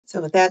So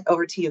with that,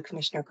 over to you,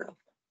 Commissioner Grove.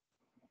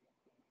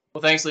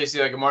 Well, thanks,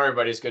 Lisa. Good morning,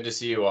 everybody. It's good to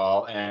see you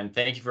all. And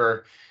thank you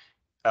for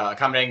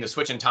accommodating the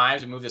switch in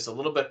times. We moved this a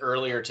little bit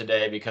earlier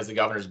today because the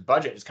governor's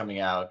budget is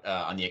coming out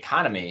on the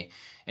economy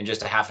in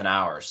just a half an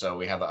hour. So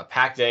we have a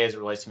packed day as it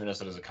relates to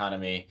Minnesota's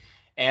economy.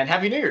 And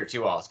Happy New Year to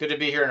you all. It's good to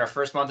be here in our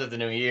first month of the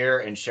new year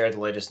and share the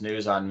latest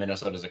news on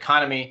Minnesota's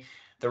economy.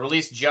 The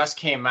release just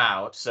came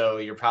out, so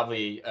you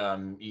probably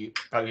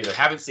either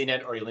haven't seen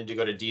it or you'll need to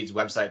go to DEED's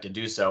website to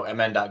do so,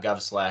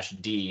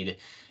 mn.gov/DEED.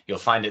 You'll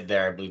find it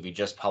there. I believe we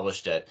just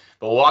published it.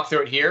 But we'll walk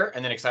through it here,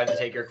 and then excited to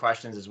take your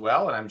questions as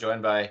well. And I'm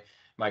joined by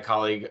my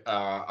colleague,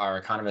 our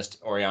economist,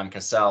 Orion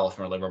Cassell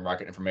from our Labor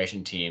Market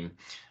Information team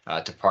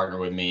to partner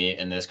with me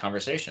in this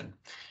conversation.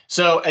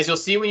 So as you'll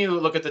see when you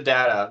look at the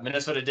data,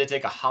 Minnesota did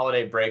take a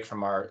holiday break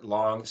from our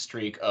long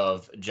streak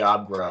of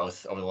job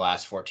growth over the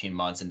last 14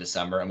 months in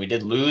December, and we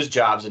did lose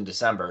jobs in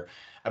December,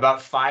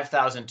 about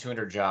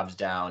 5,200 jobs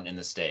down in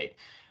the state.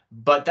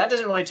 But that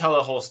doesn't really tell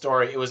the whole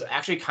story. It was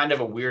actually kind of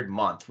a weird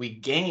month. We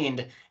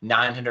gained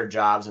 900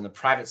 jobs in the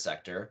private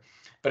sector,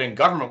 but in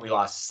government, we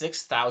lost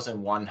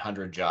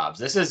 6,100 jobs.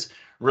 This is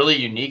really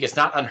unique. It's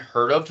not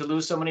unheard of to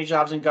lose so many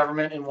jobs in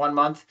government in 1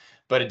 month,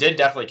 but it did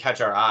definitely catch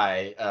our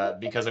eye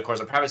because, of course,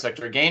 the private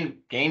sector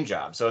gained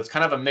jobs. So it's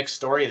kind of a mixed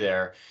story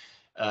there.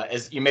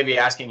 As you may be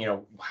asking,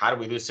 how do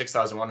we lose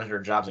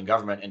 6,100 jobs in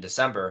government in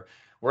December?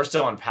 We're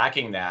still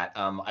unpacking that.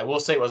 I will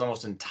say it was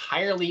almost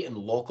entirely in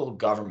local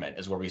government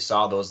is where we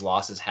saw those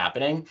losses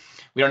happening.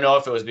 We don't know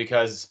if it was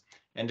because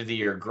end of the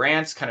year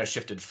grants kind of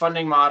shifted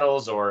funding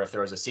models or if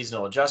there was a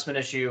seasonal adjustment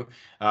issue,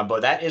 but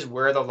that is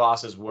where the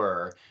losses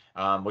were,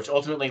 which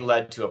ultimately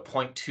led to a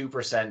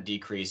 0.2%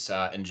 decrease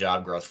in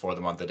job growth for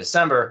the month of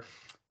December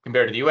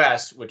compared to the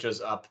U.S., which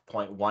was up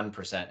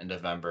 0.1%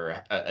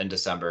 in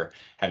December,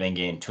 having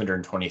gained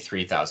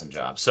 223,000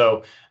 jobs.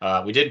 So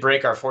we did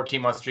break our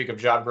 14-month streak of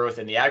job growth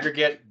in the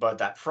aggregate, but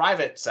that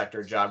private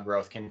sector job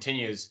growth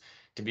continues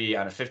to be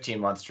on a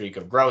 15-month streak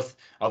of growth,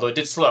 although it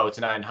did slow to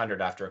 900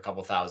 after a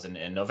couple thousand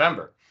in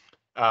November.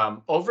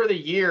 Over the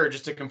year,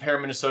 just to compare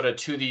Minnesota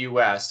to the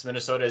U.S.,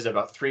 Minnesota is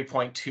about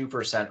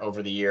 3.2%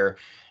 over the year,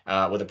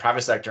 with the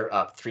private sector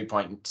up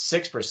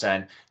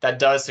 3.6%. That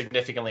does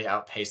significantly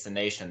outpace the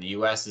nation. The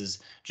U.S.'s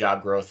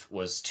job growth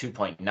was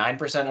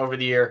 2.9% over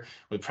the year,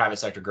 with private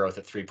sector growth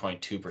at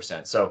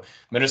 3.2%. So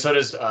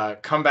Minnesota's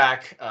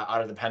comeback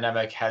out of the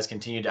pandemic has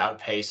continued to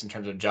outpace in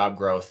terms of job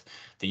growth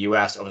the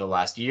U.S. over the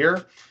last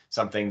year,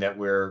 something that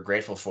we're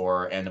grateful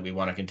for and that we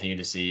want to continue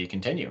to see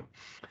continue.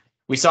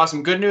 We saw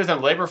some good news on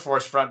the labor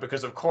force front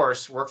because, of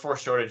course,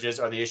 workforce shortages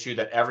are the issue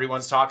that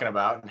everyone's talking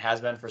about and has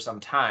been for some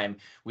time.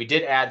 We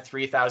did add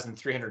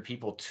 3,300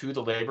 people to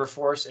the labor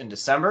force in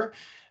December.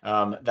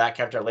 That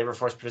kept our labor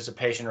force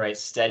participation rate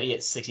steady at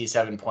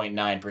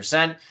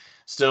 67.9%.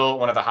 Still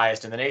one of the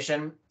highest in the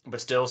nation,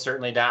 but still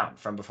certainly down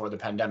from before the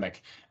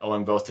pandemic,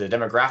 owing both to the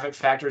demographic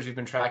factors we've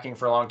been tracking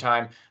for a long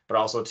time, but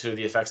also to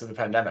the effects of the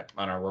pandemic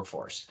on our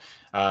workforce.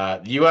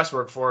 The U.S.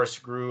 workforce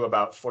grew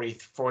about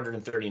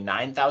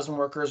 439,000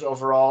 workers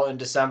overall in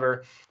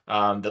December.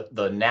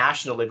 The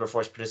national labor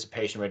force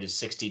participation rate is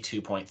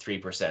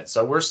 62.3%.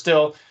 So we're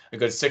still a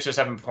good 6 or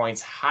 7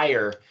 points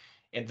higher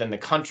than the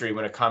country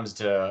when it comes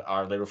to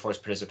our labor force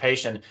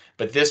participation.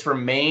 But this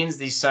remains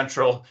the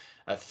central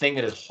thing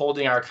that is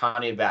holding our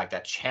economy back,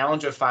 that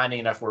challenge of finding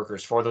enough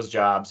workers for those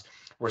jobs.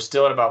 We're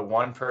still at about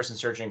one person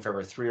searching for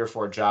every 3 or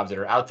 4 jobs that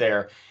are out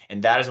there.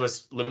 And that is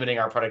what's limiting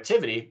our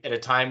productivity at a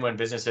time when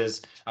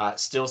businesses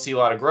still see a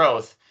lot of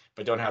growth,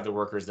 but don't have the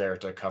workers there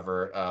to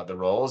cover the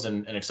roles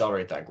and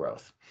accelerate that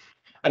growth.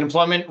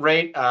 Unemployment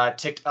rate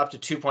ticked up to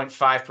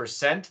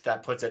 2.5%.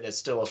 That puts it as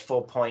still a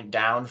full point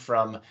down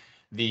from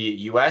the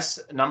U.S.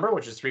 number,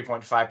 which is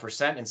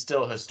 3.5%, and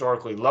still a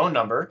historically low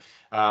number,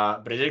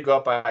 but it did go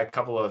up by a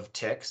couple of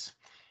ticks.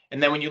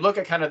 And then when you look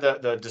at kind of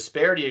the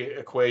disparity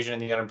equation in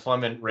the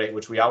unemployment rate,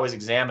 which we always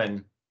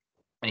examine,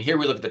 and here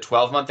we look at the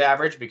 12-month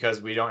average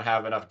because we don't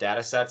have enough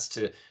data sets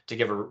to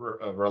give a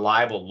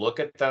reliable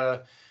look at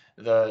the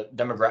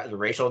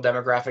racial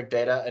demographic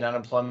data in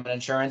unemployment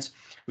insurance.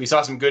 We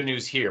saw some good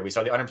news here. We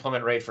saw the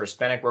unemployment rate for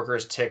Hispanic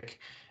workers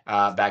tick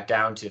back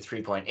down to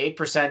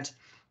 3.8%.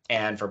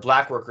 And for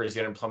Black workers,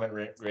 the unemployment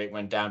rate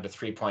went down to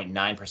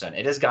 3.9%.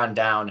 It has gone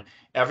down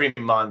every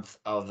month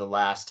of the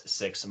last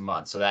 6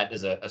 months. So that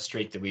is a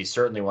streak that we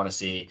certainly want to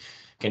see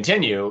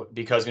continue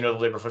because we know the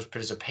labor force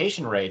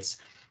participation rates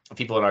of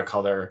people of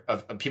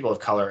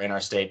color in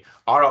our state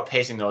are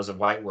outpacing those of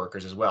white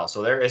workers as well.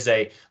 So there is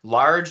a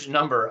large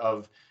number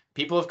of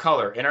people of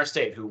color in our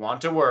state who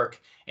want to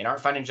work and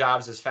aren't finding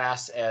jobs as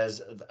fast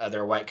as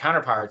their white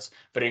counterparts,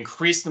 but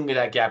increasingly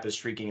that gap is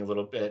shrinking a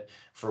little bit,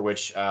 for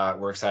which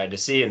we're excited to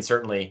see, and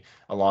certainly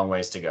a long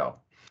ways to go.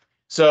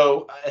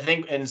 So I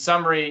think in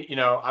summary,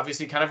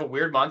 obviously kind of a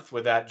weird month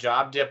with that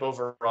job dip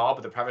overall,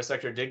 but the private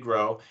sector did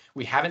grow.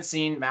 We haven't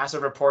seen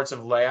massive reports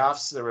of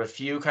layoffs. There were a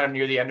few kind of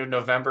near the end of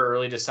November,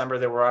 early December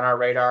that were on our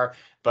radar,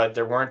 but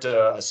there weren't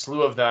a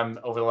slew of them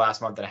over the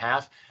last month and a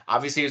half.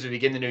 Obviously, as we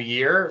begin the new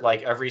year,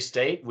 like every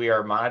state, we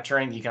are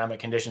monitoring the economic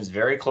conditions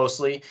very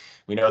closely.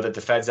 We know that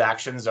the Fed's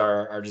actions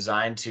are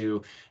designed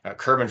to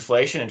curb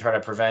inflation and try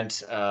to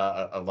prevent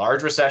a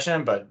large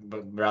recession, but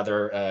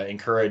rather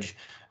encourage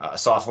a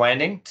soft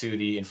landing to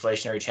the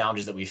inflationary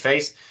challenges that we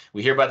face.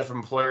 We hear about it from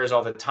employers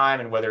all the time,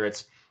 and whether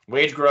it's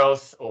wage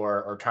growth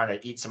or trying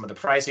to eat some of the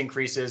price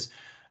increases,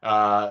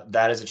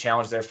 that is a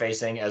challenge they're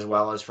facing, as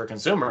well as for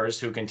consumers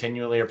who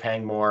continually are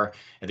paying more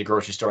at the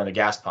grocery store and the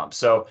gas pump.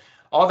 So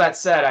all that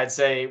said, I'd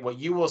say what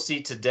you will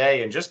see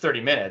today in just 30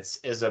 minutes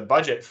is a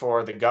budget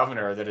for the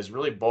governor that is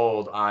really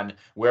bold on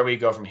where we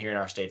go from here in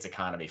our state's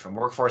economy, from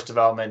workforce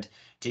development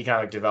to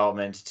economic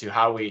development to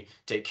how we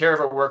take care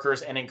of our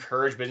workers and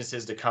encourage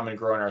businesses to come and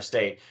grow in our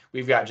state.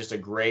 We've got just a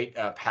great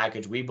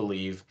package, we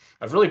believe,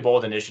 of really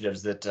bold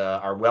initiatives that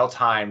are well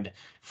timed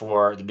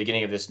for the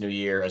beginning of this new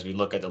year as we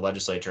look at the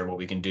legislature and what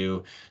we can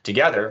do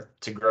together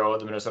to grow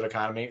the Minnesota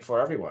economy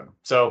for everyone.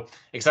 So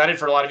excited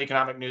for a lot of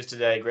economic news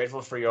today.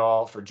 Grateful for you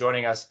all for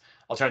joining us.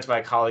 I'll turn to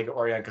my colleague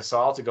Oriane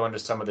Casal to go into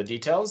some of the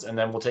details, and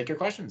then we'll take your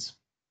questions.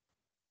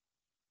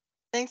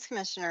 Thanks,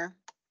 Commissioner.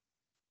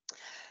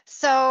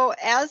 So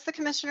as the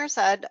commissioner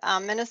said,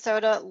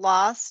 Minnesota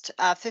lost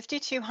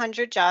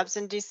 5,200 jobs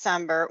in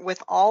December,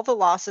 with all the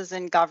losses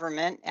in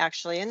government,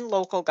 actually in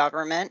local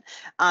government,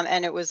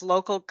 and it was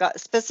local,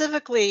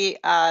 specifically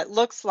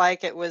looks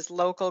like it was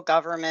local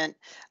government,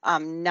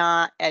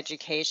 not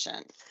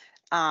education.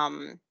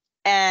 And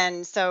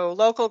so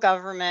local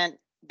government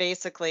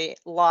basically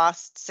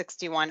lost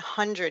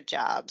 6,100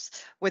 jobs,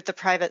 with the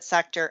private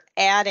sector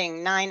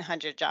adding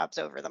 900 jobs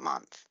over the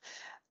month.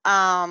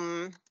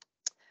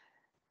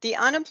 The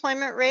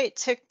unemployment rate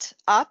ticked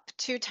up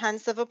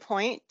 0.2 of a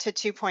point to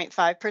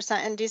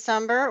 2.5% in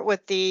December,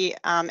 with the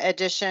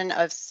addition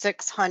of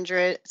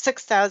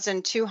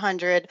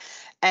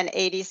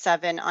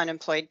 6,287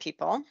 unemployed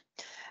people.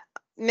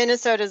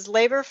 Minnesota's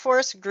labor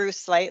force grew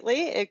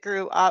slightly. It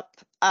grew by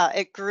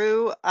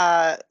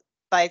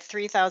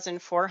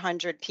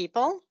 3,400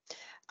 people.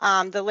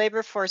 The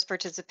labor force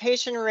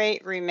participation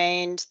rate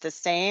remained the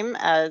same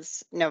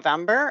as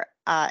November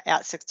at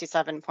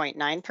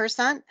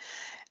 67.9%.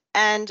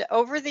 And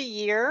over the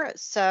year,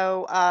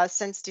 so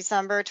since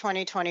December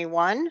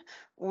 2021,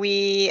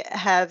 we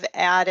have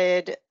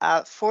added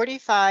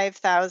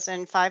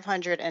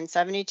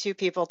 45,572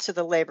 people to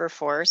the labor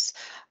force.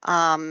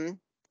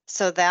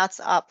 So that's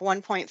up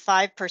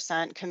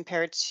 1.5%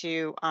 compared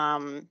to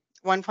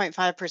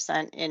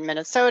 1.5% in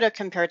Minnesota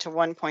compared to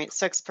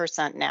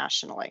 1.6%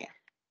 nationally.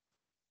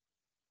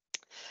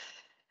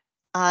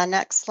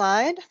 Next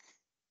slide.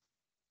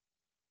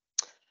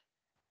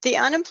 The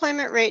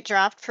unemployment rate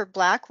dropped for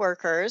Black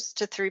workers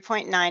to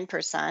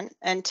 3.9%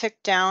 and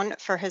ticked down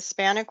for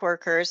Hispanic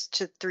workers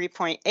to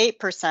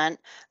 3.8%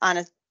 on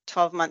a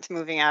 12-month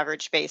moving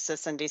average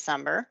basis in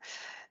December.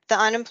 The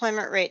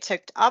unemployment rate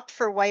ticked up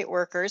for white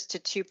workers to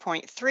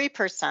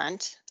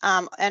 2.3%,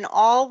 and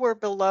all were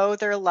below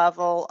their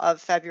level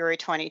of February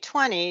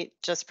 2020,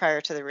 just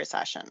prior to the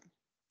recession.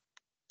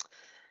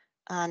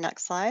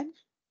 Next slide.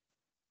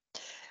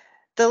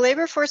 The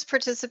labor force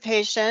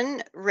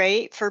participation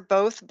rate for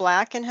both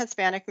Black and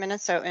Hispanic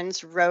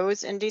Minnesotans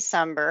rose in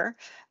December.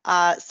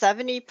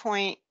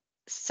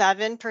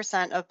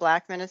 70.7% of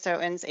Black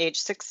Minnesotans age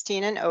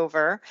 16 and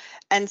over,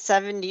 and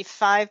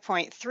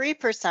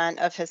 75.3%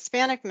 of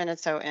Hispanic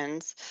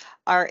Minnesotans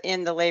are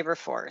in the labor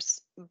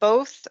force.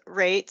 Both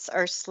rates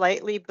are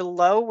slightly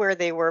below where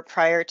they were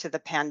prior to the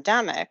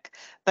pandemic,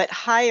 but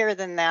higher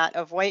than that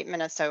of white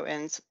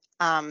Minnesotans.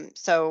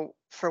 So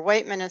for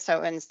white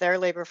Minnesotans, their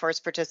labor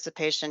force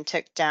participation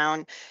ticked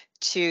down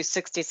to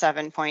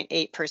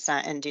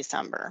 67.8% in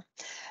December.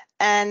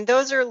 And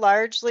those are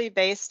largely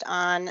based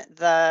on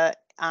the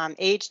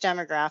age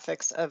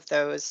demographics of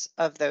those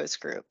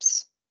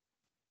groups.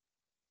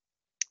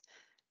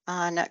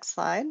 Next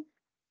slide.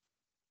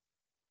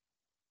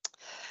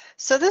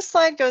 So this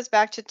slide goes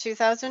back to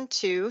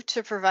 2002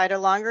 to provide a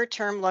longer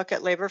term look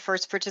at labor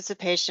force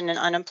participation and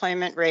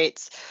unemployment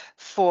rates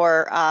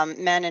for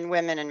men and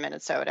women in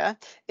Minnesota.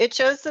 It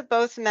shows that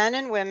both men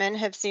and women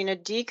have seen a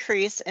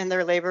decrease in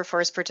their labor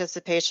force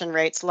participation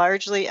rates,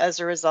 largely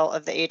as a result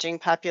of the aging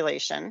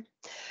population.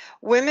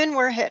 Women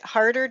were hit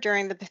harder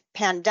during the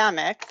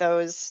pandemic,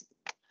 those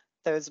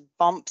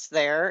bumps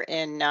there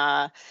in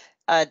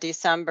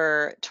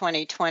December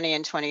 2020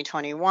 and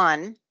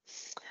 2021.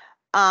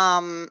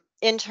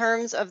 In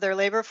terms of their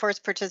labor force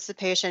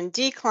participation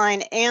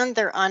decline and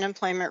their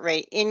unemployment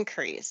rate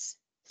increase.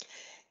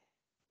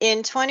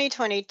 In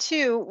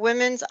 2022,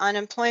 women's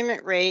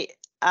unemployment rate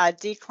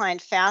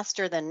declined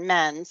faster than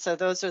men. So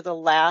those are the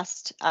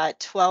last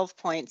 12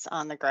 points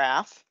on the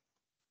graph.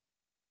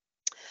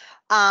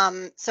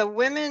 So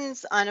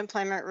women's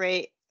unemployment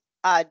rate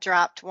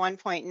dropped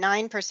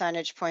 1.9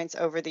 percentage points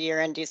over the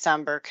year in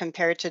December,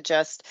 compared to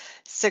just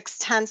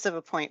 0.6 of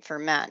a point for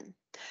men.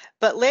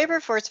 But labor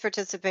force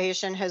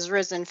participation has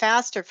risen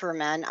faster for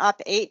men,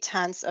 up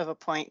 0.8 of a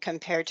point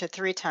compared to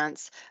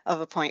 0.3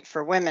 of a point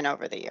for women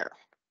over the year.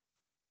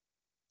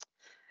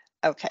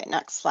 Okay,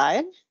 next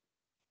slide.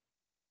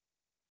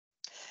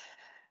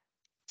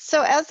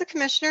 So as the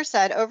commissioner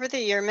said, over the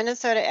year,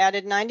 Minnesota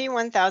added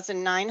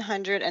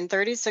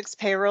 91,936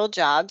 payroll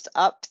jobs,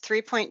 up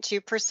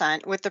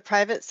 3.2%, with the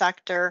private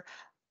sector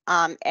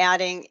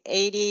adding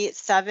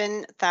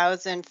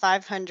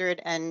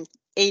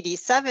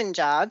 87,587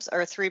 jobs,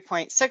 or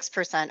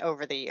 3.6%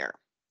 over the year.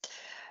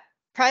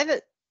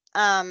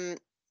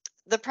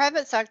 The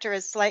private sector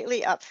is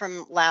slightly up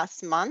from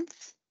last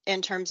month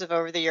in terms of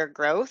over the year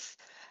growth.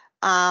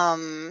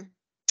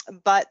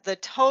 But the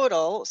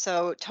total,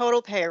 so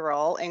total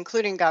payroll,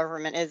 including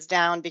government, is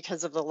down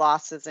because of the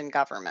losses in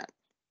government.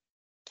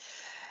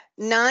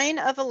 9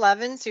 of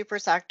 11 super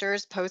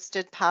sectors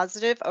posted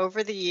positive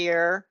over the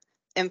year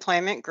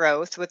employment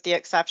growth, with the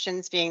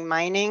exceptions being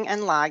mining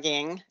and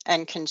logging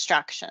and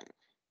construction.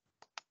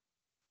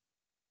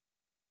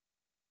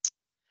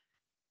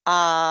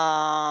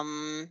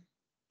 I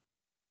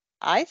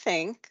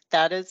think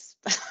that is,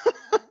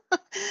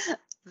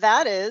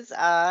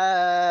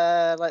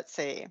 let's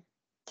see.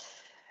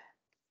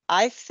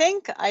 I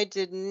think I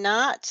did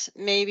not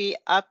maybe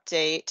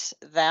update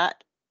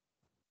that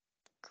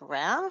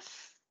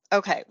graph.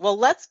 Okay, well,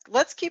 let's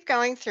keep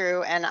going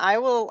through, and I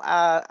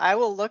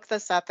will look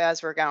this up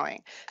as we're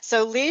going.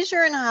 So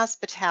leisure and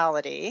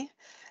hospitality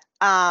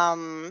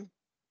grew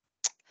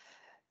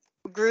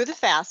the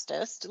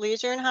fastest.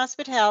 Leisure and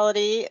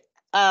hospitality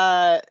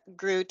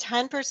grew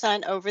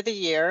 10% over the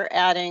year,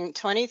 adding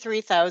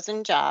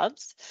 23,000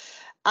 jobs.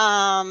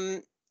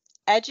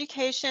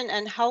 Education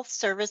and health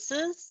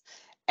services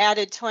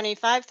added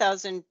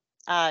 25,000,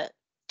 almost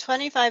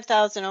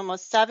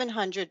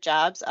 700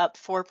 jobs, up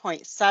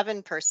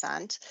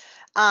 4.7%.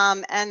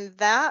 And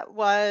that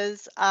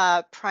was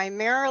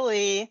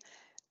primarily,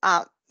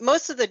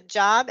 most of the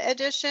job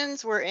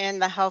additions were in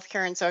the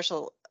healthcare and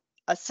social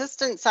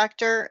assistance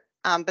sector,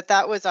 but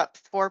that was up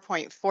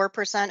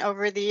 4.4%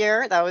 over the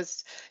year. That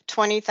was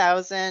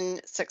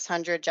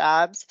 20,600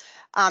 jobs.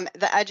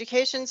 The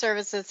education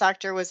services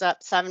sector was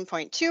up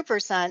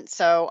 7.2%,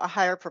 so a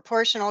higher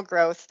proportional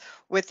growth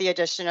with the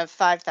addition of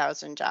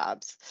 5,000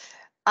 jobs.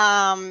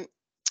 And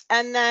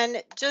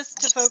then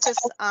just to focus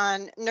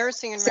on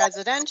nursing and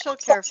residential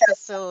care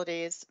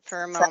facilities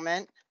for a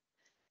moment.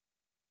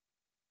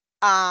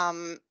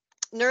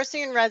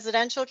 Nursing and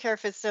residential care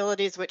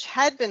facilities, which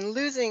had been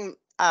losing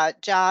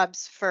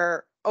jobs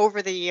for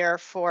over the year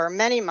for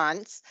many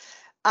months,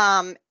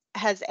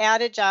 has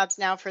added jobs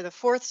now for the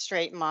 4th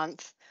straight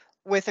month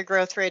with a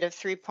growth rate of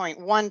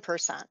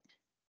 3.1%.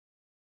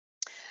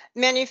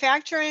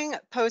 Manufacturing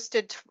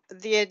posted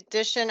the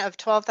addition of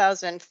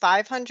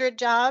 12,500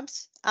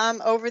 jobs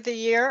over the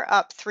year,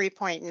 up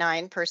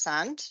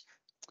 3.9%.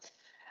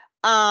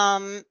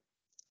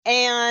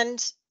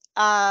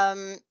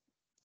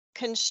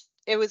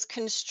 It was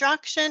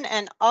construction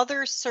and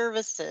other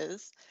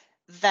services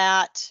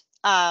that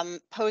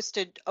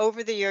posted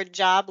over the year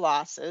job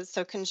losses.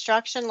 So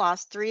construction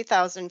lost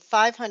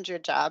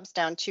 3,500 jobs,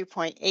 down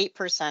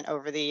 2.8%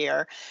 over the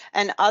year,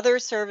 and other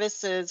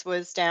services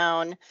was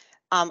down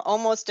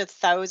almost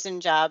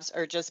 1,000 jobs,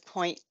 or just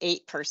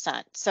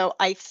 0.8%. So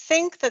I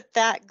think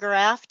that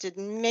graph did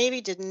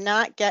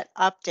not get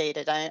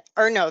updated.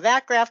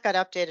 That graph got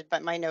updated,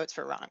 but my notes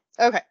were wrong.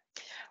 Okay,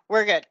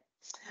 we're good.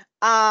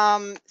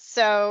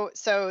 So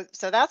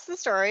that's the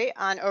story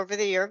on over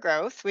the year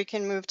growth. We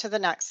can move to the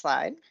next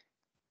slide.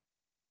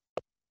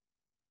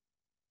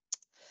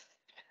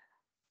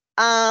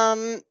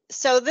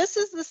 So this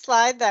is the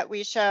slide that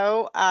we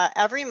show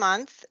every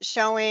month,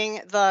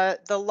 showing the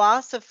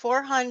loss of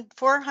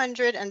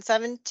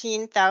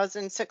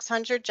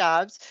 417,600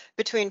 jobs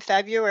between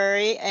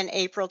February and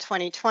April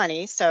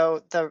 2020,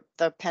 so the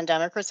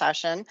pandemic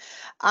recession,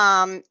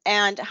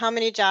 and how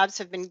many jobs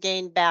have been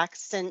gained back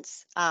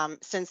since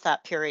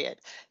that period.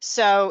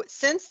 So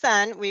since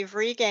then, we've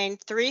regained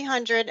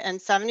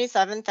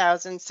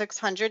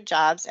 377,600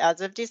 jobs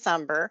as of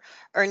December,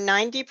 or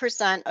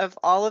 90% of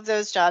all of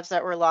those jobs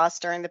that were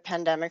lost during the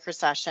pandemic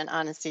recession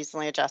on a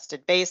seasonally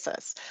adjusted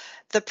basis.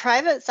 The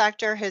private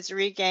sector has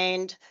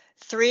regained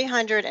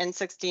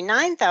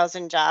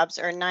 369,000 jobs,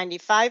 or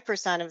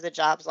 95% of the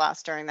jobs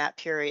lost during that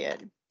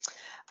period.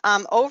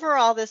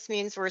 Overall, this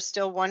means we're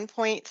still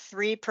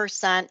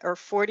 1.3%, or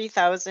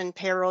 40,000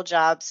 payroll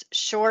jobs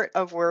short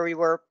of where we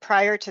were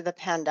prior to the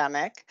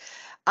pandemic,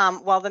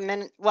 while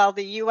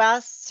the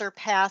U.S.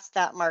 surpassed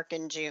that mark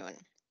in June.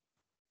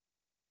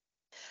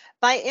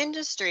 By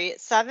industry,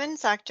 7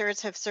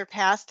 sectors have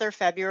surpassed their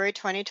February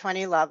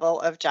 2020 level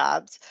of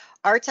jobs.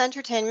 Arts,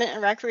 entertainment,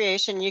 and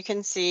recreation, you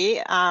can see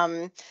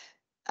for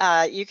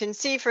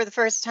the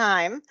first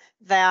time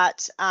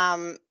that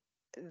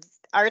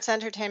arts,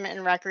 entertainment,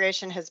 and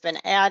recreation has been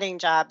adding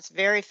jobs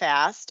very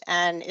fast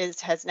and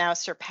has now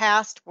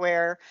surpassed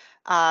where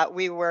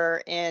we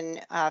were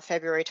in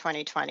February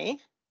 2020.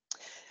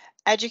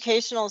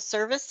 Educational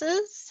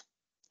services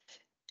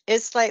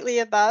is slightly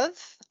above.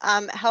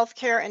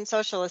 Healthcare and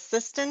social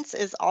assistance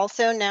is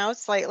also now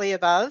slightly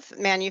above.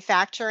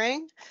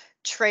 Manufacturing,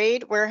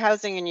 trade,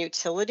 warehousing, and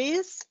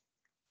utilities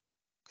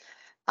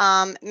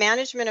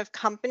Management of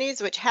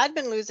companies, which had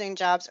been losing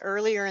jobs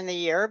earlier in the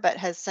year, but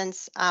has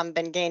since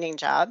been gaining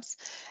jobs,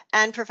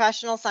 and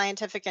professional,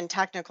 scientific, and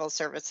technical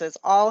services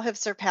all have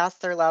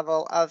surpassed their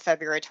level of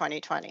February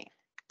 2020.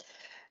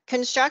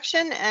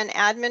 Construction and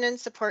admin and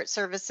support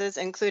services,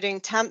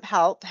 including temp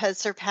help, has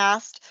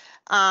surpassed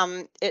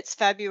its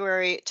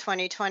February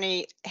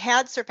 2020,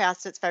 had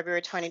surpassed its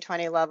February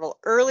 2020 level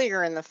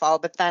earlier in the fall,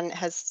 but then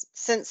has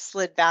since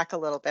slid back a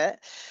little bit.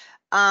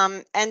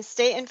 And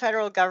state and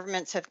federal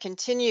governments have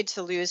continued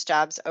to lose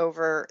jobs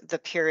over the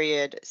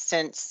period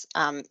since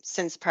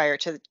prior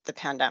to the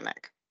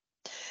pandemic.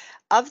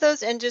 Of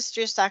those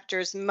industry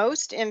sectors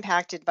most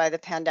impacted by the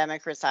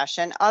pandemic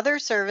recession, other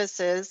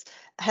services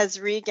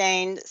has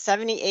regained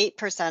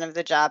 78% of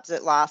the jobs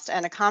it lost,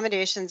 and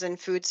accommodations and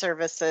food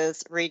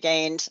services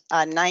regained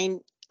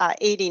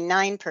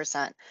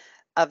 89%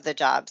 of the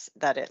jobs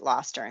that it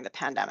lost during the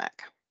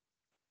pandemic.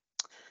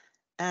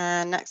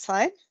 And next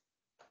slide.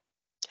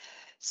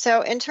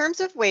 So in terms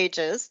of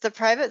wages, the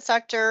private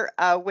sector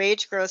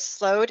wage growth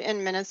slowed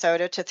in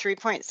Minnesota to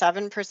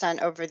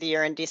 3.7% over the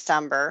year in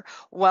December,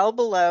 well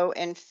below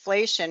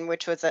inflation,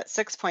 which was at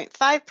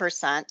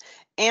 6.5%,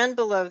 and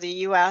below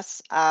the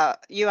US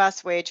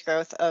wage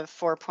growth of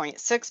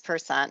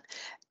 4.6%.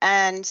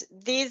 And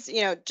these,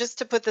 just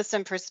to put this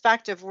in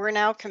perspective, we're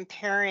now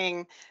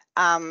comparing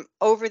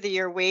over the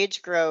year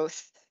wage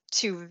growth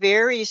to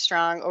very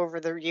strong over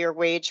the year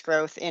wage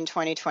growth in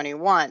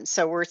 2021.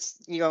 So we're,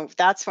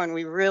 that's when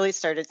we really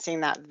started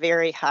seeing that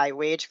very high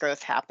wage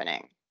growth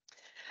happening.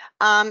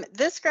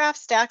 This graph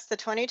stacks the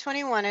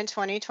 2021 and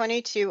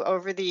 2022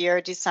 over the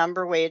year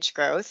December wage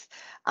growth.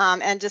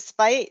 And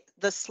despite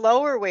the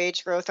slower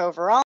wage growth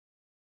overall,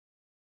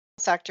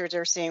 sectors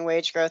are seeing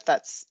wage growth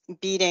that's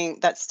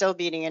still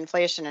beating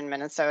inflation in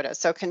Minnesota.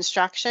 So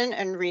construction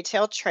and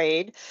retail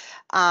trade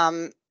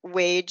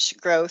wage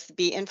growth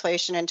beat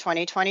inflation in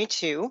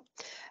 2022.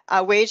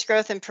 Wage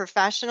growth in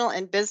professional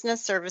and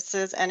business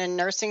services and in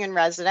nursing and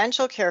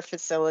residential care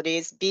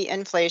facilities beat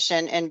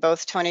inflation in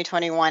both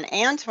 2021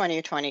 and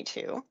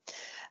 2022.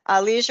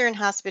 Leisure and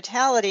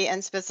hospitality,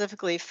 and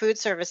specifically food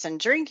service and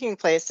drinking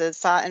places,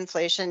 saw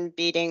inflation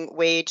beating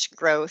wage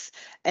growth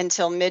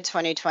until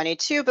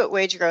mid-2022, but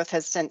wage growth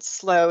has since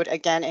slowed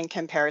again in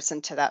comparison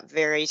to that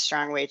very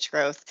strong wage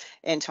growth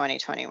in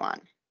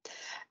 2021.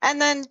 And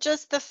then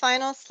just the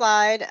final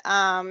slide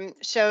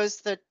shows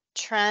the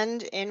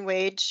trend in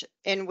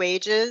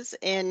wages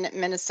in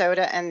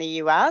Minnesota and the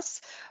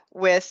US,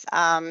 with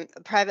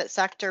private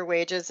sector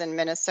wages in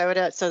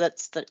Minnesota. So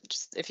that's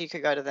just if you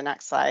could go to the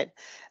next slide.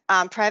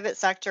 Private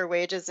sector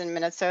wages in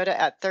Minnesota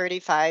at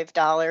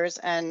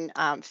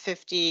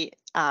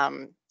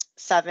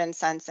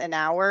 $35.57 an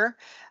hour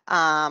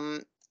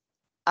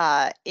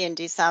in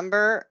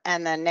December,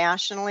 and then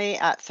nationally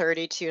at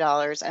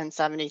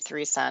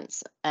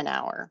 $32.73 an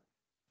hour.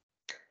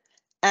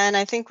 And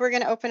I think we're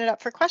going to open it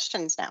up for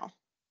questions now.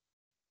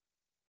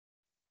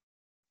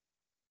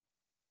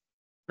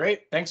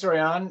 Great, thanks,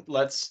 Orion.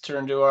 Let's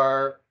turn to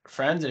our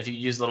friends. And if you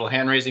use the little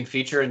hand raising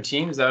feature in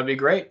Teams, that would be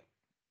great.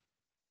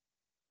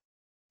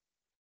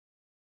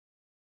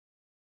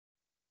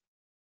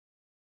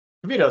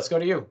 Kavita, let's go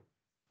to you.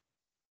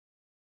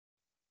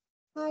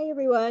 Hi,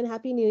 everyone.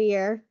 Happy New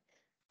Year.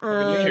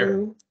 Happy New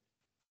Year.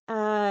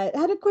 I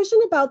had a question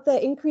about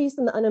the increase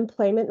in the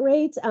unemployment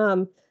rate.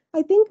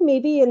 I think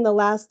maybe in the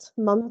last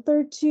month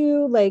or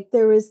two, like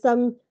there was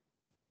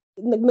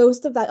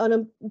most of that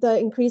the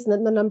increase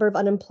in the number of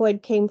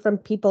unemployed came from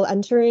people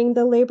entering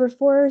the labor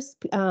force,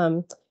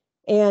 and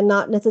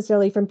not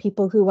necessarily from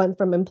people who went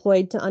from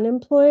employed to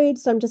unemployed.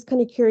 So I'm just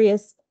kind of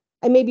curious.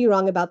 I may be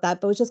wrong about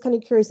that, but I was just kind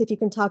of curious if you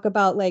can talk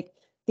about like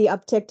the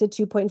uptick to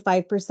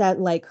 2.5%,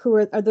 like who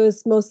are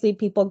those mostly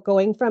people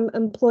going from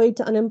employed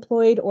to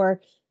unemployed,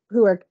 or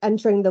who are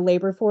entering the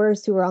labor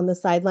force who were on the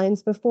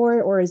sidelines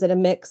before, or is it a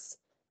mix?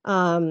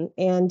 And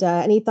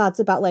any thoughts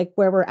about like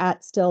where we're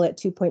at still at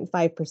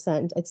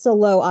 2.5%? It's still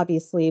low,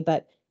 obviously,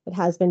 but it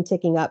has been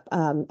ticking up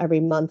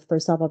every month for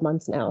several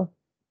months now.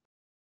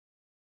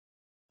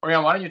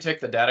 Orion, why don't you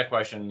take the data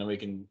question, and then we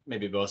can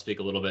maybe both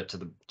speak a little bit to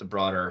the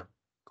broader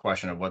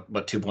question of what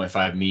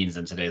 2.5 means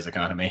in today's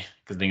economy,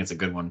 because I think it's a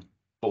good one.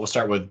 But we'll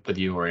start with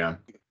you, Orion.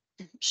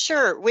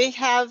 Sure. We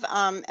have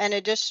an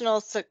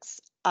additional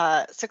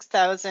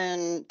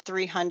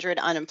 6,300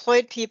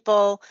 unemployed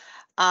people,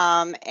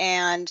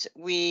 and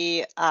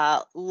we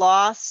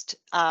lost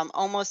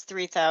almost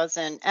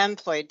 3,000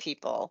 employed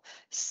people.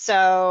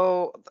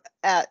 So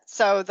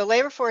the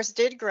labor force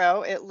did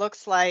grow. It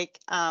looks like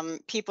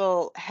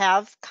people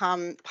have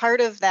come.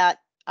 Part of that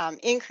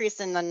increase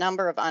in the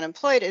number of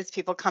unemployed is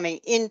people coming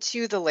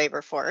into the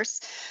labor force.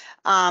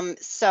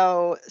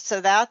 So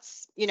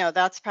that's,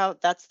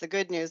 that's the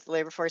good news. The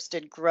labor force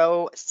did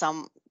grow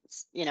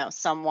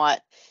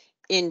somewhat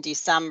in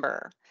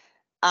December.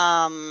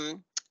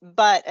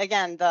 But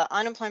again, the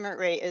unemployment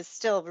rate is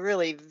still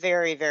really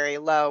very, very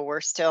low.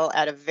 We're still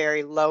at a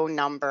very low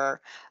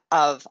number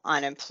of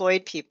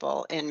unemployed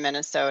people in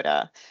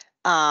Minnesota.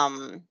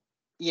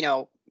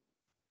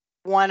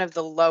 one of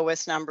the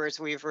lowest numbers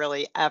we've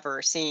really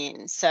ever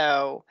seen.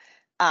 So,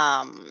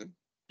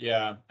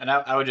 Yeah, and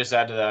I would just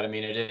add to that. I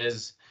mean, it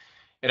has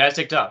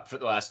ticked up for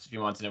the last few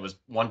months, and it was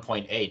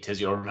 1.8, as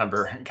you'll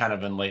remember, kind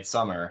of in late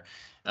summer.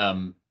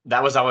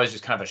 That was always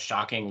just kind of a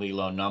shockingly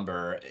low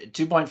number.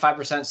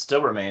 2.5%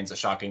 still remains a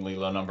shockingly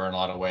low number in a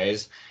lot of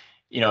ways.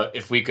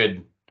 If we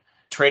could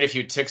trade a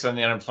few ticks on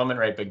the unemployment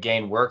rate but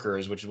gain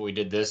workers, which is what we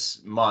did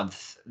this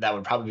month, that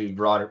would probably be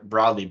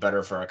broadly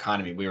better for our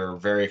economy. We were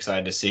very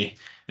excited to see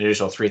an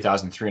additional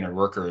 3,300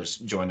 workers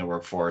join the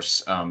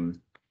workforce,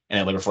 and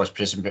the labor force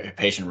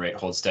participation rate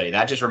hold steady.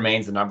 That just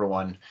remains the number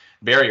one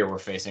barrier we're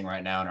facing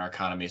right now in our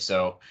economy.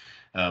 So,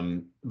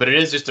 but it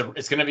is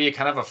it's going to be a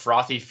kind of a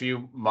frothy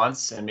few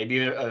months and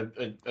maybe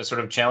a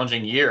sort of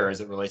challenging year as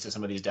it relates to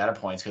some of these data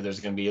points, because there's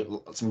going to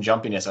be some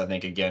jumpiness, I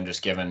think, again,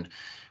 just given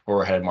where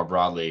we're headed more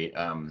broadly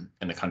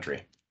in the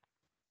country.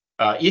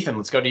 Ethan,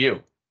 let's go to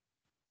you.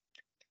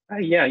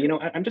 Yeah,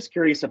 I'm just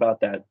curious about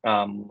that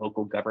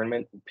local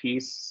government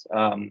piece.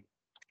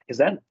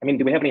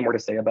 Do we have any more to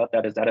say about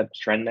that? Is that a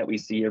trend that we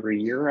see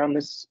every year around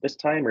this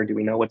time, or do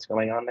we know what's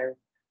going on there?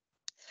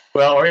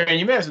 Well, Orion,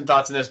 you may have some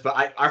thoughts on this,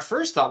 but our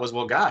first thought was,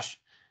 well, gosh,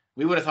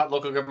 we would have thought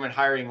local government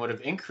hiring would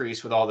have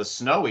increased with all the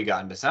snow we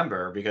got in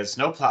December, because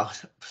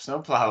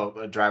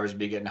snowplow drivers would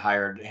be getting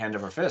hired hand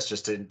over fist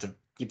just to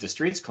keep the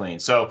streets clean.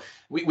 So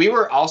we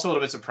were also a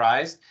little bit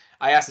surprised.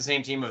 I asked the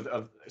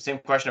same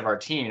question of our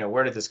team,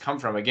 where did this come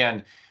from?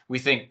 Again, we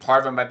think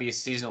part of it might be a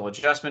seasonal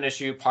adjustment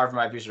issue. Part of it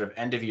might be sort of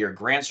end of year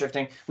grant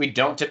shifting. We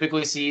don't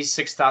typically see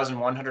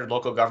 6,100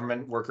 local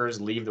government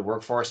workers leave the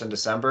workforce in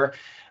December.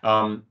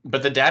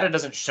 But the data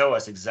doesn't show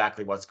us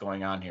exactly what's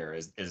going on here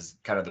is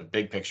kind of the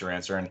big picture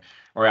answer. And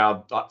or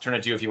I'll turn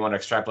it to you if you want to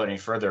extrapolate any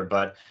further.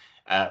 But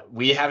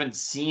we haven't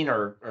seen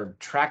or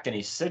tracked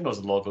any signals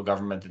of local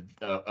government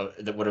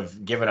that would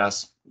have given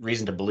us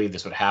reason to believe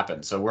this would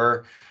happen. So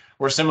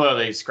we're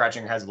similarly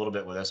scratching our heads a little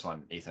bit with this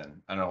one,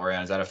 Ethan. I don't know,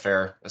 Orion, is that a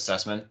fair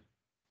assessment?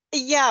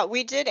 Yeah,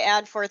 we did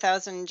add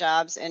 4,000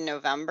 jobs in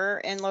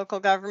November in local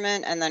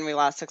government, and then we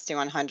lost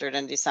 6,100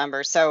 in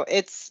December. So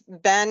it's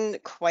been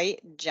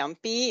quite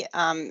jumpy,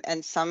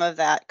 and some of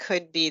that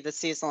could be the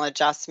seasonal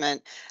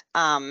adjustment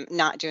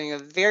not doing a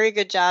very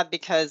good job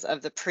because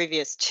of the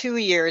previous 2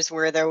 years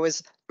where there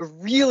was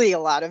really a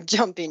lot of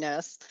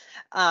jumpiness.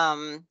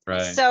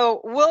 Right.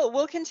 So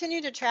we'll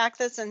continue to track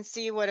this and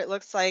see what it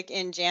looks like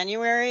in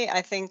January.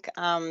 I think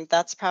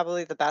that's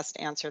probably the best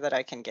answer that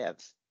I can give.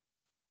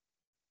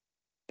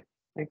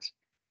 Thanks.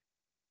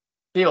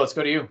 Theo, let's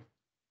go to you.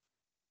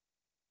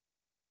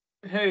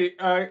 Hey,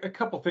 a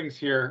couple things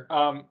here.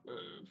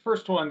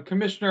 First one,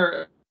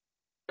 Commissioner,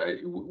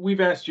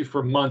 we've asked you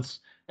for months,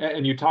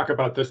 and you talk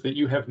about this, that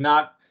you have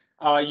not,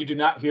 you do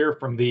not hear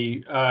from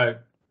the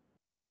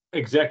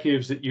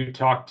executives that you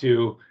talk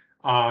to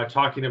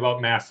talking about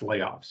mass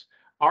layoffs.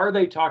 Are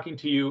they talking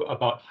to you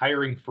about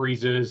hiring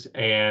freezes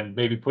and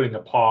maybe putting a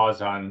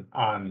pause on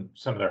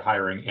some of their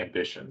hiring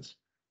ambitions?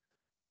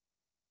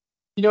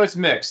 It's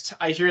mixed.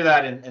 I hear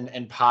that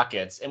in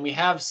pockets, and we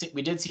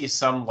did see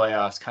some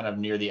layoffs kind of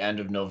near the end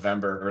of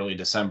November, early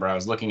December. I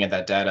was looking at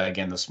that data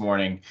again this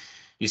morning.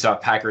 You saw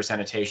Packer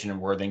Sanitation in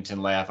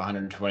Worthington lay off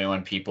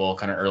 121 people,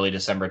 kind of early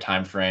December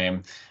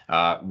timeframe.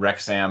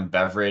 Rexam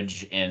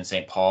Beverage in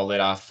St. Paul laid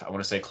off, I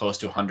want to say close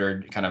to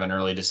 100, kind of in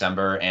early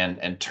December,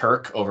 and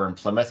Turk over in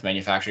Plymouth,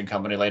 manufacturing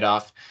company, laid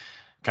off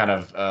kind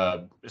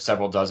of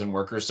several dozen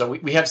workers. So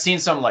we have seen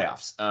some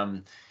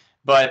layoffs,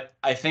 but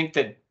I think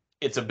that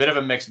it's a bit of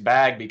a mixed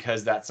bag,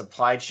 because that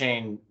supply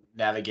chain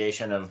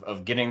navigation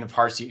of getting the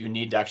parts that you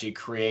need to actually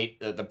create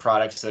the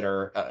products that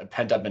are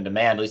pent up in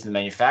demand, at least in the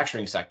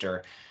manufacturing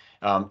sector,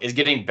 is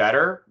getting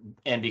better.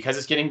 And because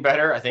it's getting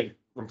better, I think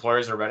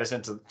employers are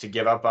reticent to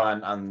give up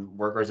on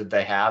workers that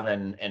they have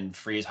and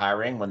freeze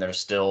hiring when there's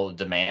still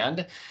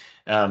demand.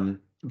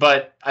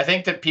 But I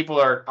think that people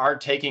are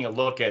taking a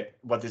look at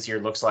what this year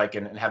looks like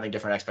and having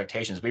different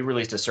expectations. We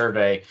released a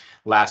survey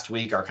last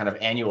week, our kind of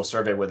annual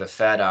survey with the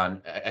Fed,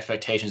 on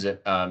expectations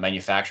that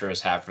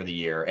manufacturers have for the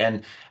year.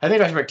 And I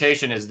think our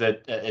expectation is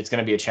that it's going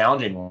to be a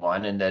challenging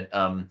one, and that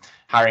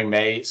hiring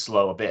may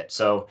slow a bit.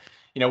 So,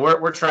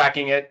 we're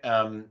tracking it.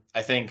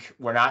 I think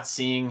we're not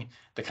seeing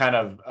the kind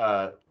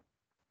of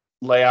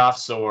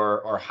layoffs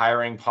or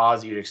hiring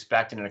pause you'd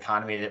expect in an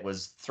economy that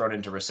was thrown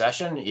into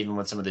recession, even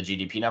with some of the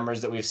GDP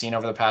numbers that we've seen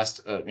over the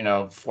past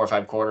 4 or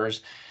 5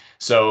 quarters.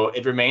 So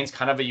it remains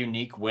kind of a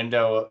unique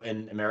window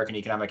in American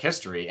economic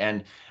history.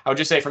 And I would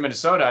just say, for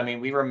Minnesota, I mean,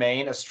 we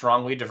remain a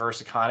strongly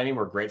diverse economy.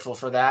 We're grateful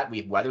for that.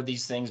 We've weathered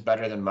these things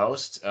better than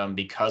most,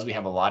 because we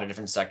have a lot of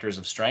different sectors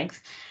of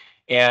strength.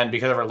 And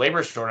because of our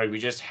labor shortage, we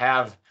just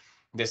have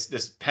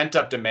this pent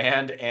up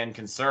demand and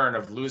concern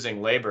of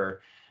losing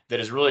labor that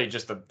is really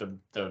just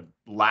the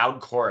loud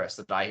chorus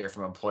that I hear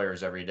from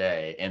employers every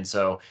day. And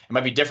so it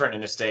might be different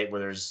in a state where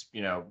there's,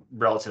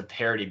 relative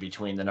parity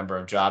between the number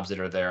of jobs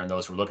that are there and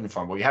those who are looking for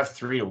them. But we have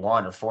 3 to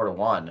 1 or 4 to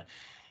 1.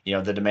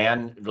 The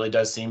demand really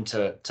does seem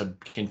to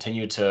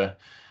continue to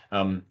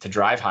to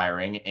drive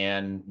hiring.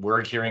 And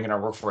we're hearing in our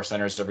workforce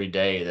centers every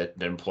day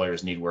that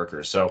employers need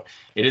workers. So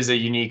it is a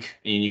unique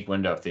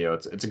window, Theo.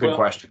 It's a good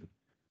question.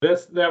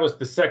 That was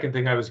the second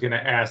thing I was going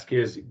to ask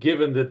is,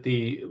 given that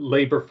the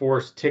labor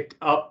force ticked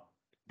up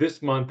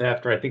this month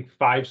after I think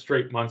 5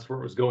 straight months where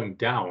it was going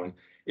down,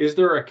 is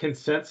there a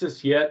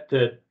consensus yet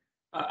that,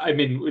 I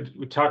mean,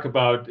 we talk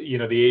about, you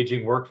know, the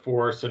aging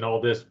workforce and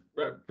all this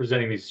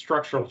presenting these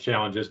structural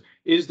challenges.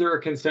 Is there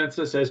a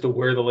consensus as to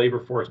where the labor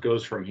force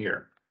goes from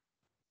here?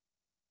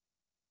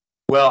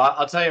 Well,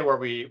 I'll tell you where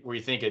we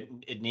think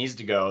it needs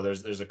to go.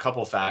 There's a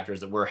couple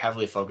factors that we're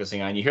heavily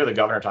focusing on. You hear the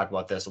governor talk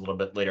about this a little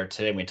bit later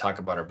today when we talk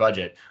about our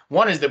budget.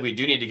 One is that we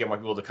do need to get more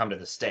people to come to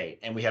the state,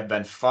 and we have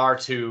been far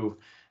too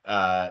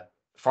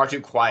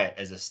quiet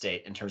as a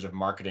state in terms of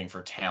marketing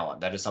for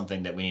talent. That is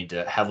something that we need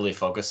to heavily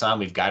focus on.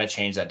 We've got to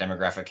change that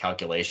demographic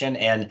calculation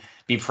and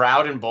be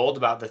proud and bold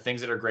about the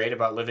things that are great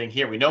about living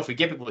here. We know if we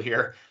get people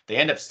here, they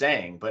end up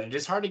staying, but it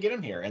is hard to get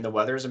them here, and the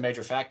weather is a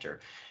major factor.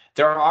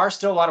 There are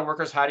still a lot of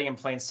workers hiding in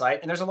plain sight,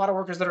 and there's a lot of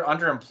workers that are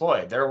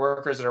underemployed. There are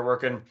workers that are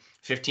working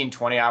 15,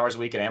 20 hours a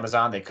week at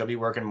Amazon. They could be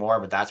working more,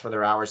 but that's where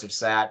their hours have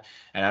sat.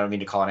 And I don't mean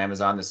to call it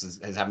Amazon. This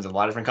has happened to a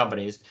lot of different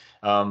companies.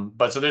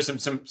 But so there's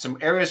some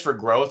areas for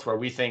growth where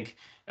we think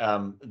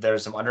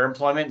there's some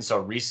underemployment, and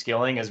so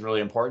reskilling is really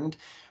important.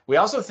 We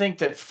also think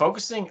that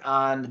focusing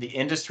on the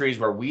industries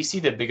where we see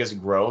the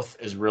biggest growth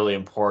is really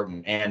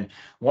important. And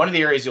one of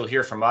the areas you'll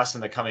hear from us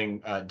in the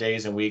coming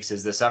days and weeks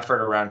is this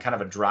effort around kind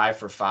of a drive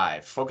for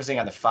 5, focusing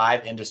on the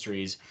 5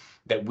 industries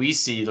that we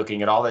see,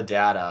 looking at all the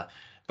data,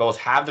 both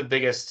have the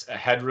biggest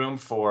headroom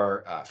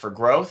for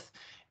growth,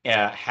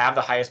 have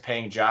the highest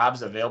paying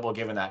jobs available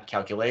given that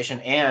calculation,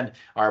 and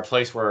are a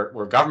place where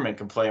government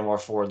can play a more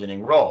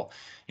forward-leaning role.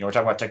 You know, we're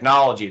talking about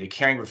technology, the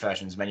caring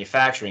professions,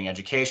 manufacturing,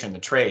 education, the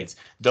trades.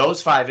 Those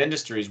 5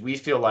 industries we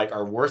feel like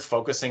are worth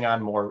focusing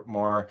on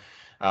more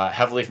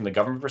heavily from the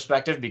government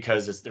perspective,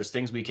 because there's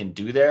things we can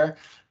do there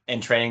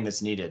and training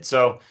that's needed.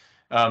 So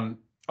a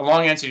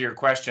long answer to your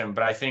question,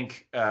 but I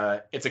think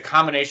it's a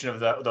combination of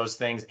those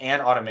things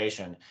and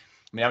automation.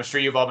 I mean, I'm sure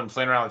you've all been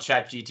playing around with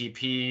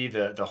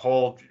ChatGPT, the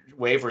whole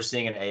wave we're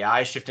seeing in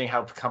AI shifting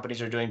how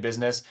companies are doing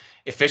business.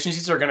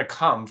 Efficiencies are going to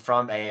come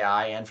from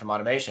AI and from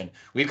automation.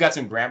 We've got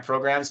some grant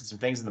programs and some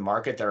things in the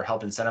market that are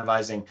help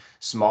incentivizing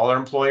smaller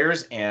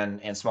employers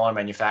and smaller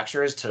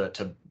manufacturers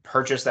to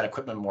purchase that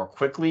equipment more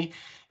quickly.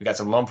 We've got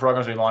some loan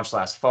programs we launched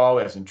last fall.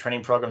 We have some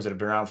training programs that have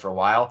been around for a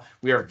while.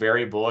 We are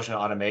very bullish on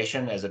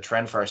automation as a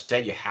trend for our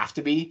state. You have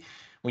to be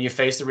when you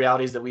face the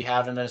realities that we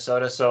have in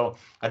Minnesota. So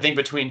I think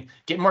between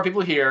getting more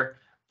people here,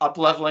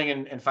 up-leveling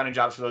and finding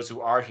jobs for those who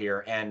are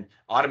here, and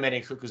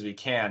automating as quick as we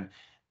can,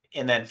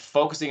 and then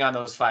focusing on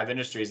those 5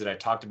 industries that I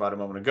talked about a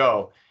moment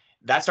ago,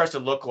 that starts to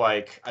look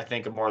like, I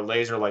think, a more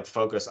laser-like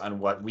focus on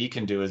what we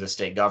can do as a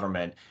state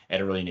government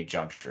at a really unique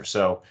juncture.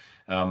 So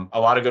a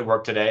lot of good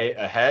work today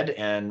ahead,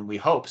 and we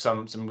hope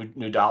some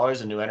new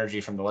dollars and new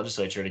energy from the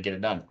legislature to get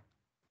it done.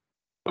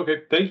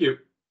 Okay, thank you.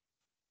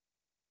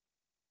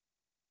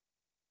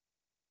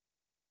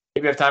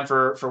 Maybe we have time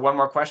for one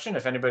more question,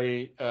 if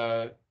anybody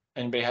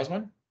has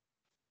one.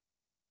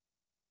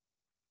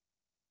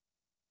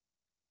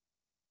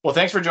 Well,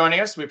 thanks for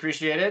joining us. We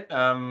appreciate it.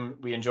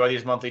 We enjoy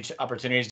these monthly opportunities